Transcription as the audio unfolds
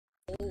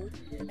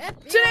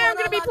Today I'm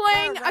gonna be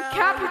playing a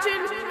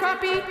Capuchin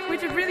copy,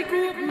 which is really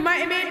cool.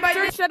 Made by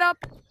search setup.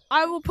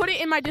 I will put it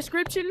in my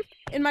description,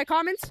 in my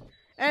comments,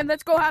 and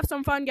let's go have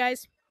some fun,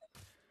 guys.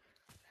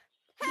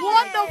 Hey,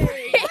 What the?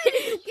 why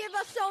did you give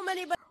us so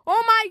many?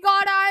 Oh my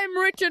God, I'm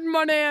Richard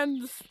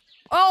Manans.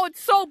 Oh,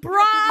 it's so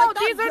brown.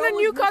 These are the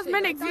new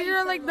cosmetics. These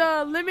are like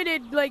the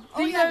limited, like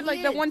these are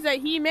like the ones that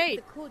he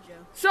made.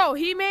 So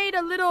he made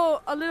a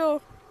little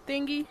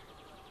thingy.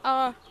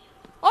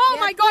 Oh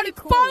my God, it's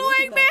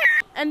following me!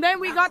 And then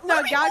we got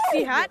the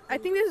galaxy hat. I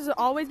think this has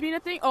always been a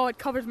thing. Oh, it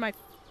covers my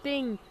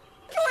thing.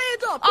 Put your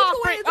hands up!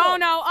 Oh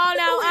no! Oh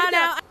no! Oh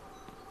no!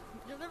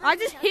 I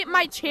just hit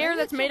my chair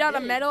that's made out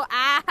of metal.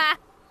 Ah!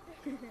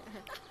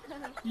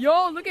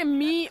 Yo, look at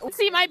me.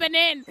 See my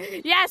banana.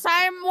 Yes,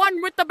 I am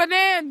one with the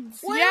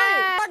bananas.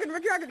 Yeah.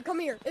 Dragon, come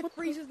here. It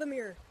freezes the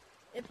mirror.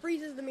 It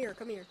freezes the mirror.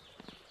 Come here.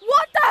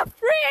 What the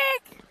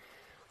freak?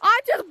 I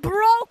just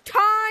broke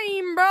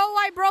time, bro.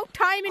 I broke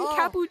time in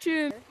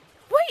Capuchin.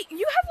 Wait,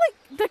 you have like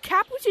the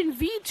Capuchin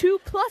V2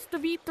 plus the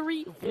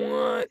V3.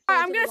 What?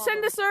 I'm gonna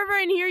send the server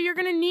in here. You're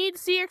gonna need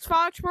CX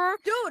File Explorer.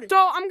 Dude.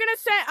 So I'm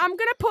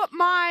gonna put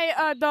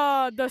my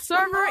the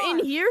server in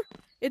here.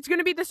 It's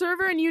gonna be the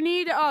server, and you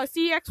need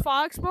CX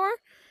File Explorer.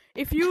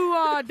 If you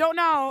don't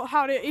know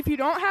how to, if you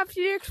don't have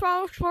CX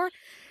File Explorer,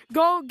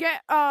 go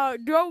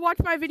watch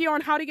my video on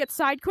how to get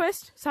side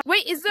quest.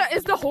 Wait, is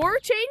the horror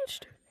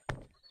changed?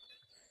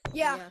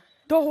 Yeah.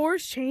 The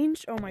horror's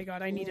changed? Oh my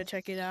God, I need to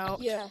check it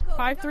out. Yeah.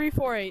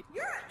 5348.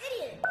 You're an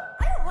idiot.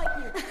 I don't like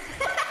you.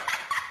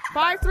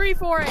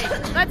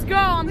 5348. Let's go.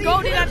 I'm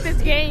goated at this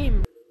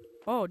game.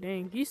 Oh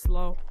dang, he's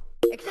slow.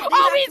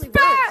 Oh, he's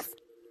fast!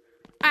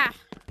 Ah.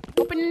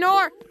 Open the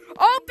door!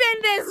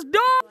 Open this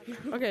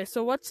door! Okay,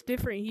 so what's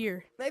different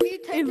here? Maybe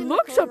it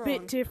looks a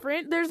bit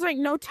different. There's like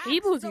no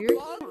tables here.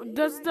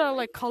 Does the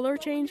like color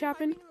change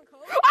happen?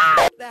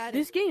 Ah!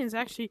 This game is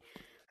actually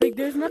like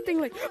there's nothing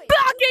like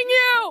blocking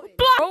you.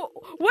 Oh,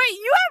 wait,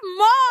 you have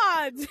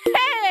mods.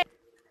 Hey!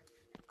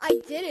 I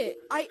did it.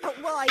 I did,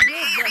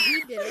 but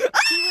he did it.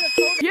 He would have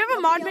told me. You have a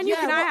mod menu?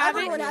 Can I have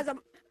it?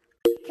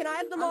 Can I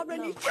have the mod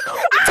menu?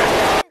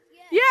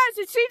 Yes,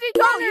 it's CJ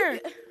Connor.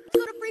 Let's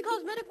go to Free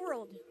Cosmetic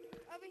World.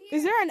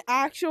 Is there an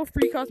actual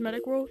free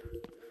cosmetic world?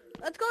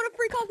 Let's go to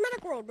Free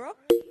Cosmetic World, bro.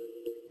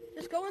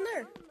 Just go in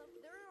there.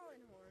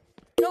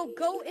 No,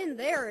 go in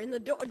there, in the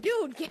door.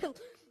 Dude, get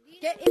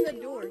in the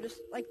door.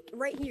 Just, like,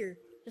 right here.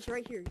 Just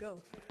right here.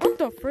 Go. What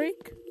the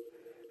freak?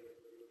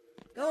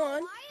 Go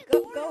on.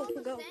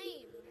 Go.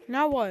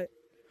 Now what?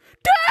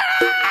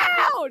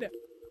 Dude!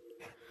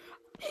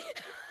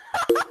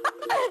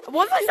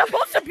 Was I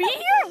supposed to be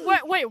here?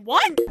 Wait,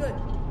 what? Good.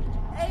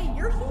 Hey,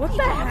 you're what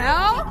the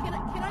hell?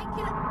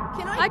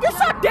 Can I I just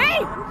saw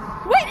Dave!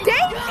 Wait,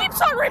 Dave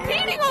keeps on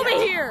repeating over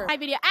here! My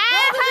video.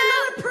 There's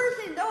another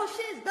person! Oh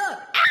shit,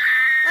 duck!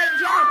 Like,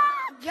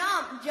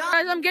 jump!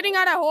 Guys, I'm getting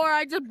out of horror.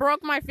 I just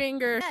broke my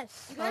finger.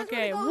 Yes.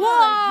 Okay,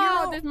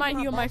 whoa! This might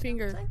heal my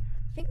finger.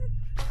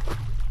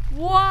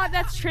 Whoa,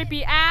 that's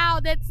trippy. Ow,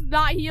 that's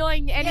not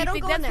healing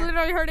anything. That's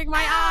literally hurting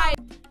my eye.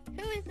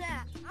 Who is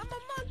that? I'm a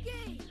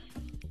monkey!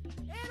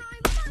 And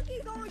I'm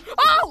monkey going to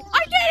Oh!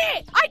 I did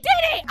it! I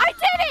did it! I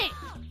did it!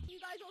 You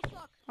guys all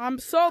suck. I'm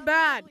so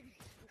bad.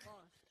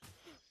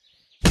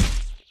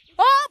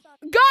 Oh!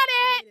 Got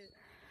it!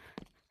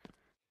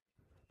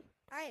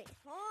 Alright,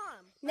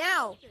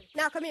 now,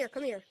 come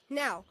here.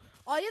 Now,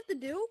 all you have to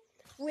do,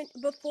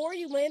 before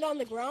you land on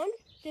the ground,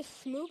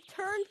 just smooth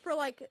turn for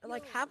like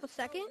half a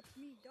second,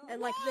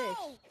 and like this.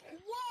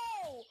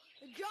 Whoa!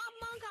 The jump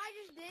monk, I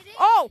just did it?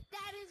 Oh!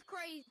 That is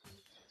crazy.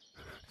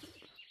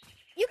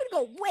 You can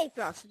go way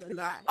faster than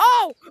that.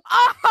 Oh!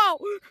 Oh!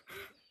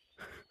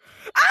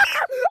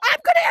 Ah! I'm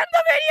gonna end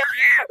the video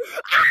here!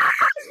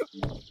 Ah!